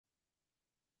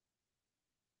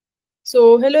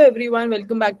So hello everyone,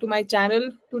 welcome back to my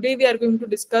channel. Today we are going to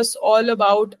discuss all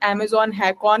about Amazon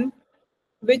HackOn,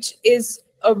 which is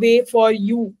a way for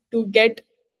you to get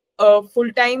a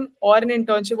full-time or an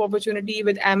internship opportunity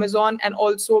with Amazon and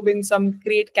also win some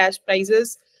great cash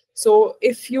prizes. So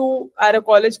if you are a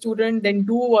college student, then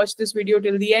do watch this video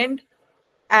till the end.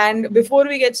 And before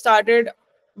we get started,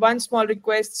 one small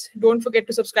request, don't forget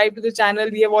to subscribe to the channel.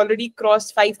 We have already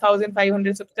crossed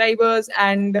 5,500 subscribers,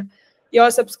 and your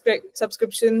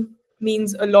subscription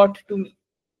means a lot to me.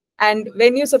 And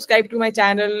when you subscribe to my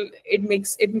channel, it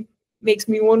makes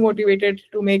me more motivated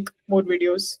to make more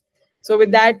videos. So with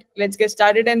that, let's get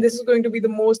started. And this is going to be the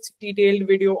most detailed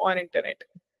video on internet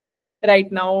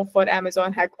right now for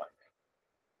Amazon HackOn.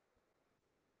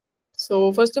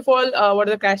 So first of all, what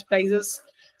are the cash prizes?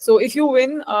 So if you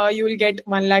win, you will get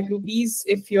 1 lakh rupees.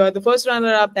 If you are the first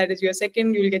runner-up, that is your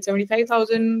second, you will get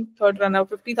 75,000. Third runner-up,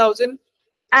 50,000.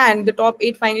 And the top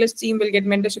 8 finalist team will get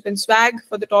mentorship and swag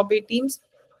for the top 8 teams.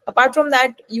 Apart from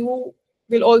that, you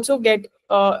will also get,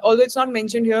 although it's not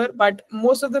mentioned here, but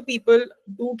most of the people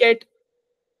do get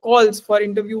calls for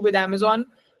interview with Amazon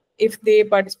if they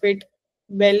participate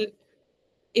well,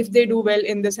 if they do well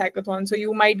in this hackathon. So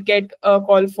you might get a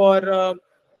call for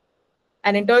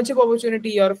an internship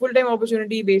opportunity or a full-time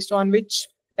opportunity based on which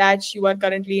batch you are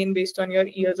currently in based on your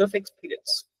years of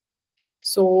experience.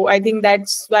 So I think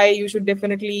that's why you should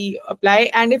definitely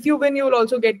apply. And if you win, you will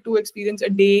also get to experience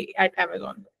a day at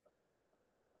Amazon.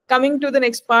 Coming to the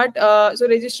next part, so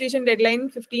registration deadline,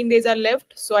 15 days are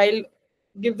left. So I'll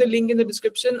give the link in the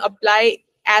description. Apply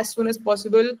as soon as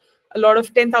possible. A lot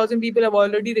of 10,000 people have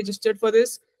already registered for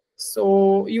this.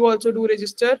 So you also do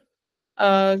register.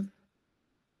 Coming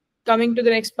to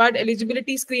the next part,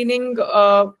 eligibility screening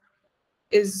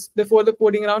is before the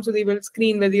coding round. So they will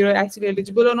screen whether you're actually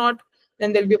eligible or not.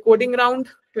 Then there'll be a coding round,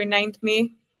 29th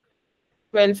May,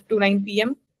 12 to 9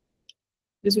 p.m.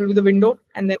 This will be the window.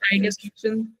 And then idea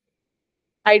submission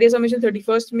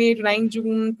 31st May to 9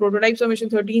 June, prototype submission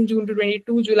 13 June to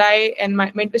 22 July, and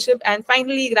mentorship, and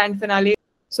finally grand finale.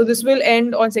 So this will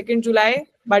end on 2nd July,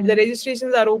 but the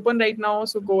registrations are open right now,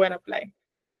 so go and apply.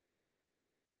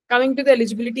 Coming to the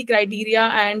eligibility criteria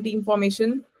and team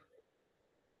formation.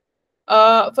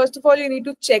 First of all, you need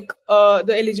to check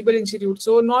the eligible institute.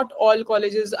 So not all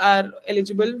colleges are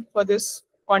eligible for this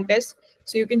contest.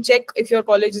 So you can check if your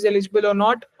college is eligible or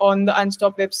not on the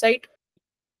Unstop website.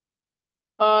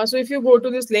 So if you go to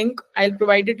this link, I'll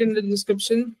provide it in the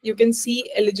description. You can see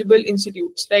eligible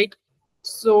institutes, right?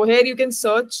 So here you can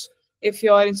search if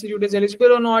your institute is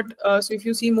eligible or not. So if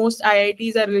you see, most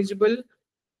IITs are eligible.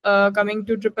 Coming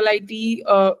to triple IT,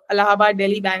 Allahabad,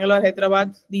 Delhi, Bangalore,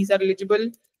 Hyderabad, these are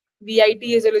eligible. VIT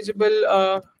is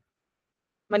eligible.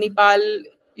 Manipal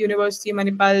University,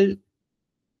 Manipal,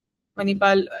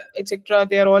 etc.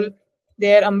 They are all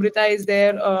there. Amrita is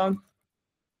there.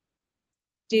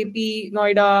 JP,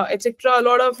 Noida, etc. A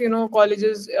lot of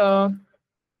colleges.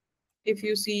 If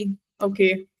you see,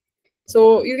 okay,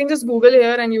 so you can just Google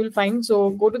here and you will find. So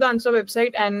go to the Answer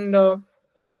website and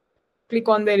click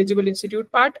on the eligible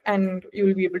institute part, and you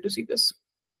will be able to see this.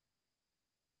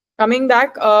 Coming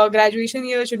back, graduation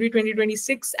year should be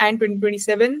 2026 and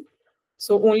 2027.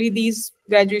 So only these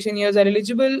graduation years are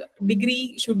eligible.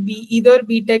 Degree should be either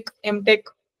BTech, MTech,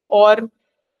 or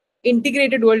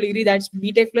integrated dual degree. That's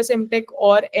BTech plus MTech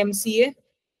or MCA.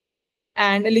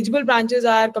 And eligible branches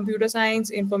are computer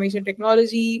science, information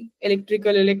technology,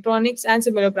 electrical, electronics, and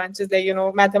similar branches like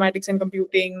mathematics and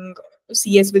computing,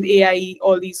 CS with AI,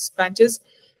 all these branches.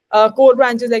 Core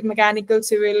branches like mechanical,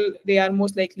 civil, they are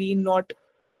most likely not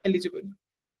eligible.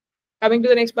 Coming to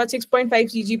the next part, 6.5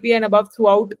 CGPA and above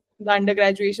throughout the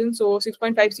undergraduation. So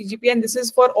 6.5 CGPA, and this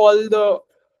is for all the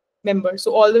members.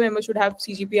 So all the members should have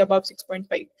CGPA above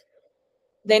 6.5.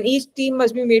 Then each team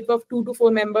must be made of 2 to 4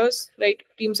 members, right?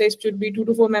 Team size should be 2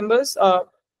 to 4 members.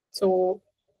 So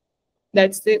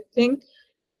that's the thing.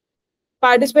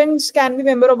 Participants can be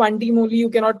member of one team only.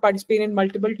 You cannot participate in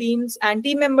multiple teams. And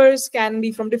team members can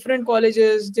be from different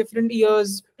colleges, different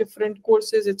years, different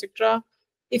courses, etc.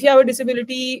 If you have a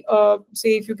disability,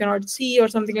 say if you cannot see or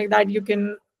something like that, you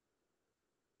can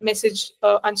message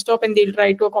Unstop and they'll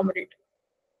try to accommodate.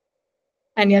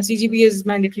 And yeah, CGPA is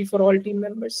mandatory for all team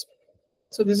members.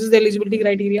 So this is the eligibility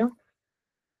criteria.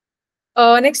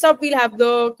 Next up, we'll have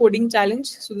the coding challenge.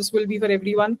 So this will be for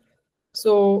everyone.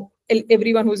 So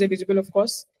everyone who's eligible, of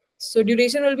course. So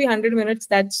duration will be 100 minutes.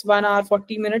 That's 1 hour,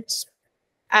 40 minutes.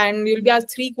 And you'll be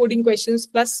asked 3 coding questions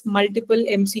plus multiple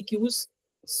MCQs.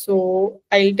 So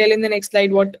I'll tell in the next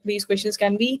slide what these questions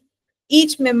can be.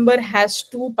 Each member has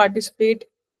to participate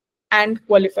and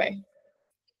qualify.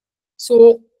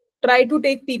 So try to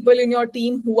take people in your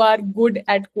team who are good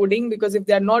at coding, because if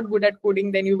they are not good at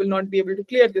coding, then you will not be able to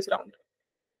clear this round.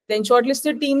 Then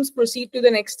shortlisted teams proceed to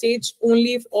the next stage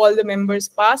only if all the members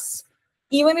pass.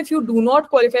 Even if you do not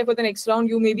qualify for the next round,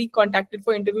 you may be contacted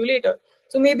for interview later.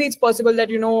 So maybe it's possible that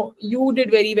you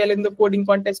did very well in the coding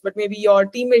contest, but maybe your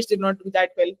teammates did not do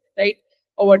that well, right?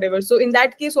 Or whatever. So in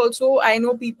that case, also I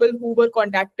know people who were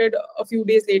contacted a few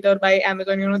days later by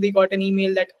Amazon. They got an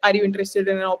email that, are you interested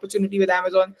in an opportunity with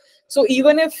Amazon? So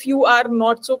even if you are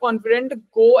not so confident,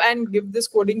 go and give this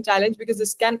coding challenge, because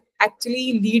this can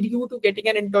actually lead you to getting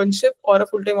an internship or a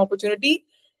full-time opportunity.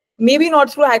 Maybe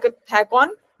not through HackOn,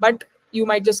 but you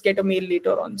might just get a mail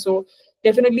later on. So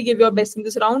definitely give your best in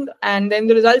this round. And then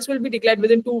the results will be declared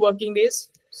within 2 working days.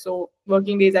 So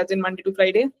working days as in Monday to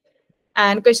Friday.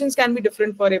 And questions can be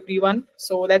different for everyone.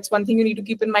 So that's one thing you need to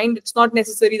keep in mind. It's not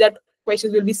necessary that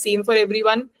questions will be same for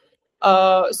everyone.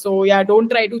 So yeah, don't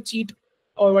try to cheat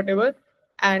or whatever.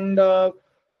 And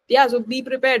yeah, so be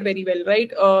prepared very well,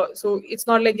 right? So it's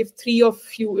not like if you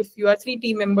are 3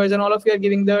 team members and all of you are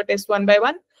giving the test one by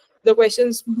one, the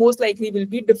questions most likely will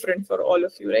be different for all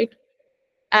of you, right?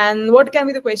 And what can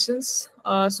be the questions?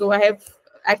 So I have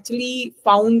actually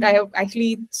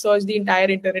searched the entire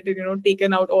internet and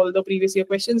taken out all the previous year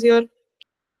questions here.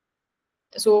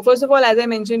 So first of all, as I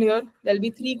mentioned here, there'll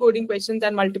be 3 coding questions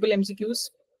and multiple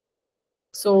MCQs.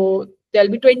 So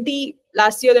there'll be 20.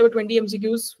 Last year there were 20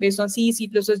 MCQs based on C, C++,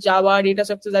 Java, data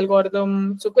structures,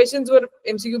 algorithm. So questions were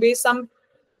MCQ based. Some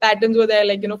patterns were there,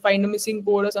 like find a missing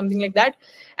code or something like that.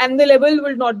 And the level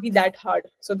will not be that hard.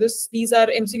 So these are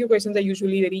MCQ questions are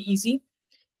usually very easy,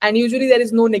 and usually there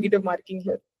is no negative marking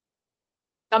here.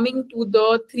 Coming to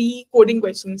the 3 coding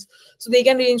questions, so they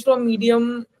can range from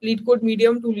lead code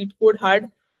medium to lead code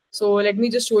hard. So let me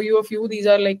just show you a few. These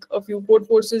are like a few code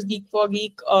forces, Geek for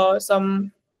Geek,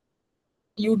 some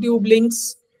YouTube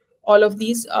links, all of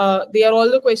these. They are all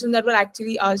the questions that were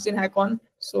actually asked in HackOn.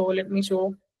 So let me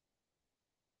show.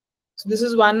 So this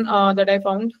is one that I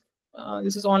found.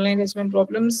 This is online assessment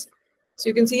problems. So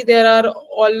you can see there are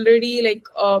already like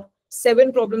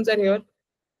 7 problems are here.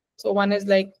 So one is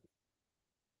like,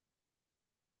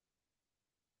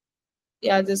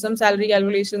 yeah, there's some salary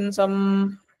calculation,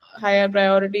 some higher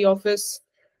priority office,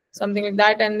 something like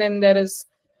that. And then there is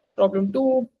problem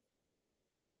 2.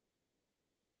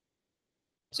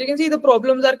 So you can see the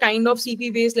problems are kind of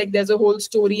CP based, like there's a whole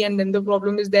story and then the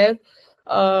problem is there.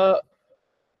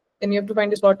 Then you have to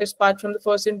find the shortest path from the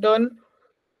first intern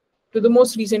to the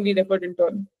most recently referred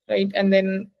intern, right? And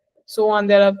then so on.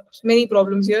 There are many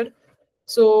problems here.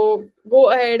 So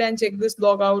go ahead and check this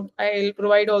blog out. I'll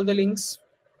provide all the links.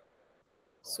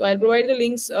 So I'll provide the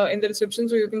links in the description,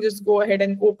 so you can just go ahead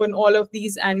and open all of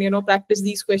these and practice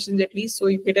these questions at least, so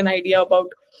you get an idea about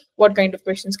what kind of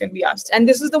questions can be asked. And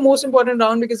this is the most important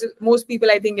round because most people,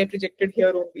 I think, get rejected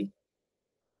here only.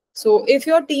 So if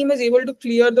your team is able to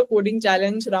clear the coding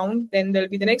challenge round, then there'll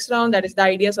be the next round, that is the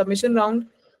idea submission round.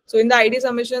 So in the idea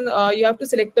submission, you have to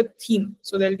select a theme.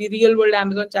 So there'll be real world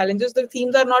Amazon challenges. The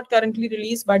themes are not currently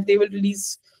released, but they will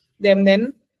release them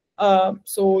then.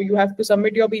 So you have to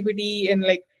submit your PPT in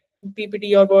like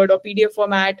PPT or Word or PDF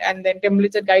format, and then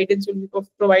templates and guidance will be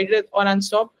provided on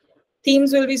Unstop.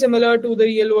 Themes will be similar to the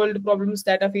real world problems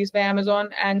that are faced by Amazon,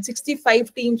 and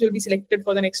 65 teams will be selected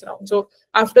for the next round. So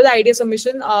after the idea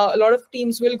submission, a lot of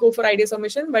teams will go for idea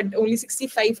submission, but only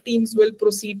 65 teams will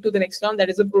proceed to the next round. That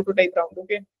is a prototype round.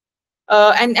 Okay.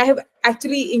 And I have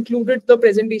actually included the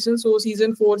presentation. So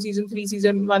season 4, season 3,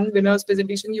 season 1 winners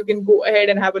presentation. You can go ahead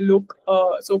and have a look.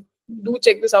 So do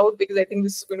check this out because I think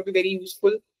this is going to be very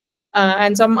useful.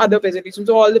 And some other presentations.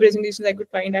 So all the presentations I could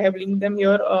find, I have linked them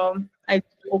here. I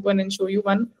open and show you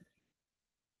one.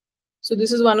 So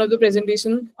this is one of the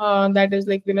presentation that is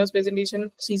like winners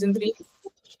presentation season 3.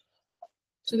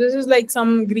 So this is like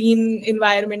some green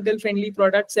environmental friendly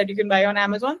products that you can buy on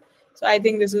Amazon. So I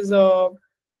think this is a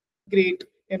great,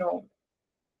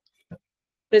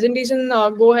 presentation.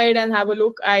 Go ahead and have a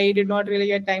look. I did not really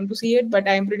get time to see it, but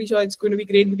I'm pretty sure it's going to be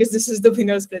great because this is the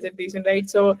winners presentation, right?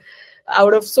 So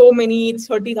out of so many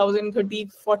 40,000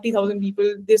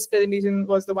 people, this presentation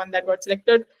was the one that got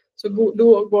selected. So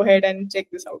go ahead and check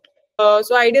this out.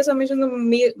 So idea submission,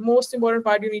 the most important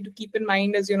part you need to keep in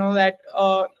mind is that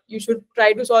you should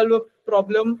try to solve a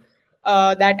problem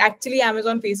that actually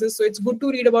Amazon faces. So it's good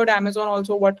to read about Amazon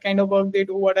also, what kind of work they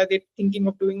do, what are they thinking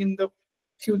of doing in the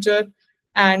future.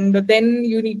 And then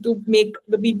you need to make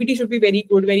the PPT should be very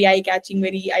good, very eye-catching,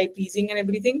 very eye-pleasing and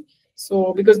everything.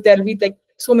 So because there will be like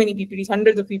so many PPTs,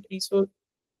 hundreds of PPTs. So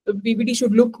the PPT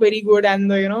should look very good and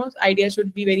the idea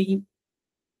should be very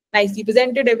nicely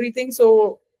presented, everything.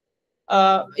 So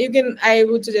I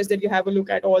would suggest that you have a look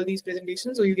at all these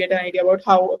presentations so you get an idea about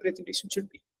how a presentation should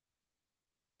be.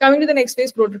 Coming to the next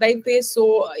phase, prototype phase.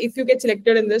 So if you get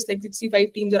selected in this, like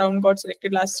 65 teams around got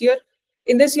selected last year.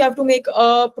 In this, you have to make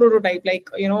a prototype, like,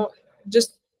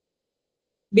 just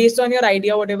based on your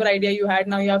idea, whatever idea you had,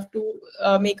 now you have to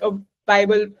make a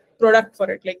viable product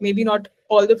for it. Like maybe not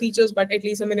all the features, but at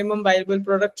least a minimum viable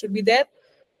product should be there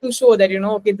to show that,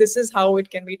 okay, this is how it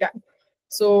can be done.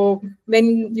 So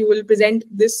when you will present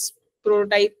this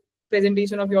prototype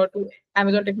presentation of your to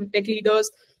Amazon tech leaders,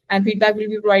 and feedback will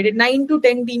be provided, 9 to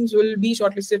 10 teams will be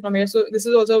shortlisted from here. So this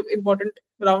is also important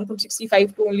round. From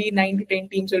 65 to only 9 to 10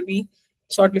 teams will be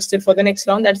shortlisted for the next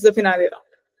round. That's the finale round.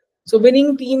 So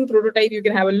winning team prototype, you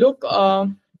can have a look.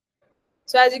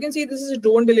 So as you can see, this is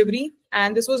drone delivery,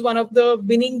 and this was one of the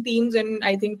winning teams in,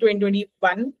 I think,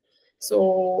 2021.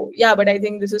 So yeah, but I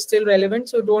think this is still relevant.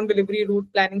 So drone delivery route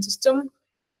planning system.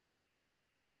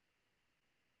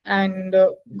 And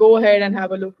go ahead and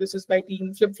have a look. This is by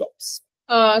team flip-flops.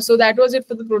 So that was it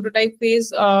for the prototype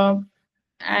phase.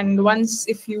 And once,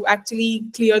 if you actually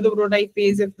clear the prototype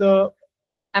phase, if the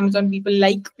Amazon people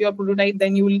like your prototype,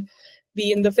 then you will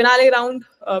be in the finale round.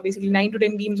 Basically, 9 to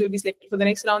 10 teams will be selected for the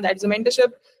next round. That is a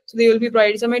mentorship. So they will be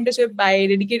provided some mentorship by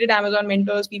dedicated Amazon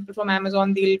mentors, people from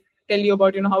Amazon. They'll tell you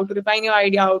about how to refine your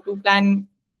idea, how to plan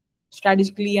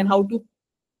strategically, and how to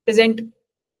present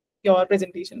your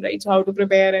presentation, right? So how to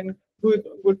prepare and do a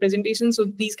good presentation. So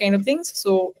these kind of things.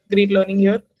 So great learning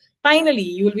here. Finally,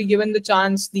 you will be given the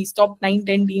chance. These top 9,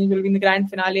 10 teams will be in the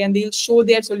grand finale, and they'll show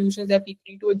their solutions, their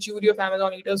PPT, to a jury of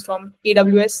Amazon leaders from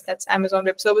AWS, that's Amazon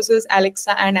Web Services,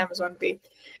 Alexa, and Amazon Pay.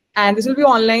 And this will be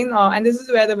online, and this is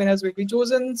where the winners will be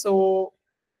chosen. So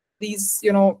these,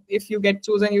 if you get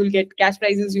chosen, you will get cash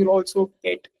prizes. You'll also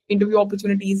get interview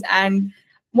opportunities, and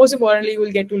most importantly, you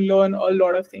will get to learn a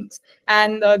lot of things.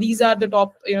 And these are the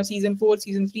top, season 4,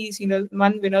 season 3, season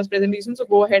 1 winners presentation. So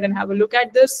go ahead and have a look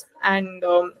at this, and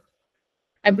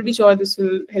I'm pretty sure this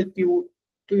will help you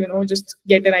to just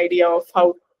get an idea of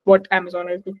what Amazon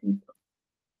is looking for.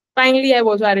 Finally, I've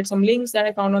also added some links that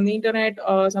I found on the internet,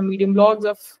 some Medium blogs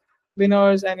of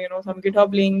winners, and some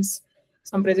GitHub links,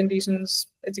 some presentations,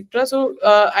 etc. So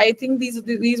I think these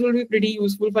will be pretty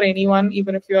useful for anyone,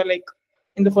 even if you're like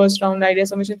in the first round idea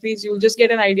submission phase. You'll just get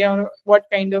an idea on what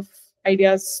kind of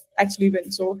ideas actually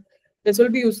win. So this will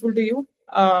be useful to you.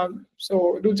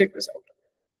 So do check this out.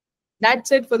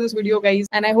 That's it for this video, guys,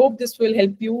 and I hope this will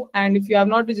help you. And if you have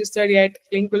not registered yet,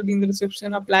 link will be in the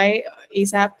description. Apply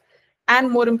ASAP. And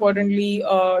more importantly,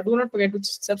 do not forget to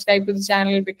subscribe to the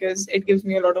channel, because it gives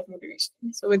me a lot of motivation.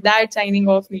 So with that, signing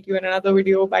off. Meet you in another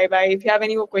video. Bye bye. If you have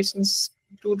any more questions,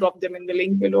 do drop them in the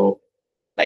link below.